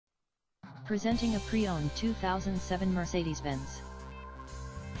Presenting a pre-owned 2007 Mercedes-Benz.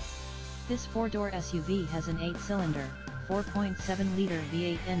 This 4-door SUV has an 8-cylinder, 4.7-liter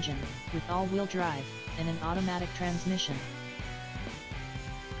V8 engine, with all-wheel drive, and an automatic transmission.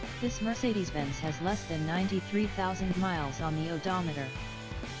 This Mercedes-Benz has less than 93,000 miles on the odometer.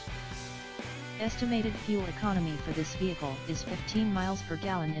 Estimated fuel economy for this vehicle is 15 miles per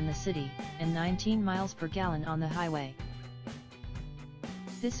gallon in the city, and 19 miles per gallon on the highway.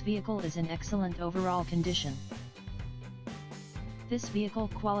 This vehicle is in excellent overall condition. This vehicle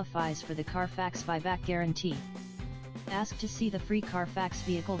qualifies for the CARFAX buyback guarantee. Ask to see the free CARFAX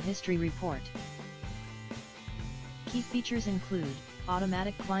vehicle history report. Key features include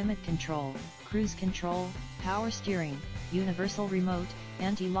automatic climate control, cruise control, power steering, universal remote,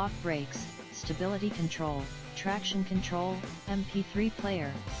 anti-lock brakes, stability control, traction control, MP3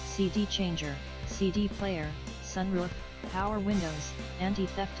 player, CD changer, CD player, sunroof, power windows,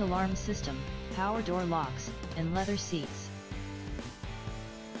 anti-theft alarm system, power door locks, and leather seats.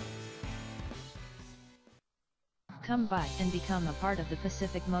 Come by and become a part of the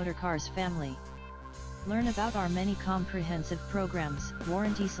Pacific Motorcars family. Learn about our many comprehensive programs,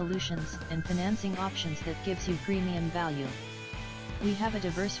 warranty solutions, and financing options that gives you premium value. We have a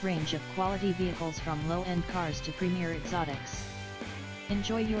diverse range of quality vehicles from low-end cars to premier exotics.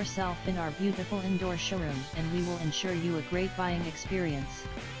 Enjoy yourself in our beautiful indoor showroom, and we will ensure you a great buying experience.